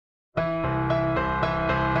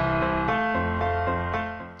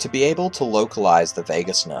To be able to localize the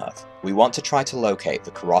vagus nerve, we want to try to locate the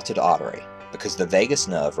carotid artery, because the vagus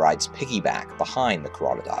nerve rides piggyback behind the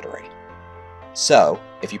carotid artery. So,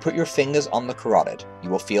 if you put your fingers on the carotid, you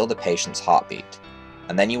will feel the patient's heartbeat,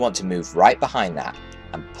 and then you want to move right behind that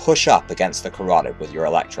and push up against the carotid with your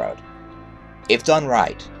electrode. If done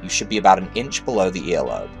right, you should be about an inch below the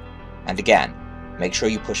earlobe, and again, make sure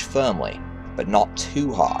you push firmly, but not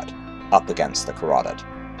too hard, up against the carotid.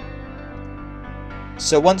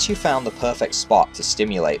 So once you've found the perfect spot to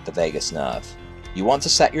stimulate the vagus nerve, you want to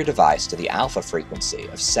set your device to the alpha frequency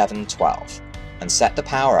of 712, and set the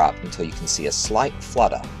power up until you can see a slight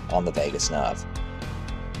flutter on the vagus nerve.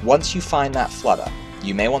 Once you find that flutter,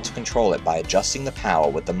 you may want to control it by adjusting the power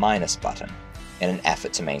with the minus button in an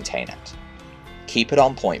effort to maintain it. Keep it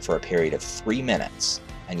on point for a period of 3 minutes,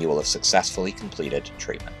 and you will have successfully completed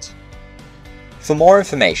treatment. For more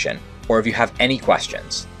information, or if you have any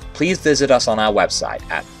questions, please visit us on our website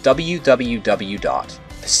at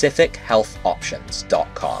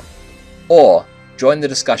www.pacifichealthoptions.com or join the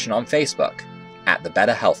discussion on Facebook at the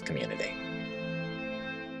Better Health Community.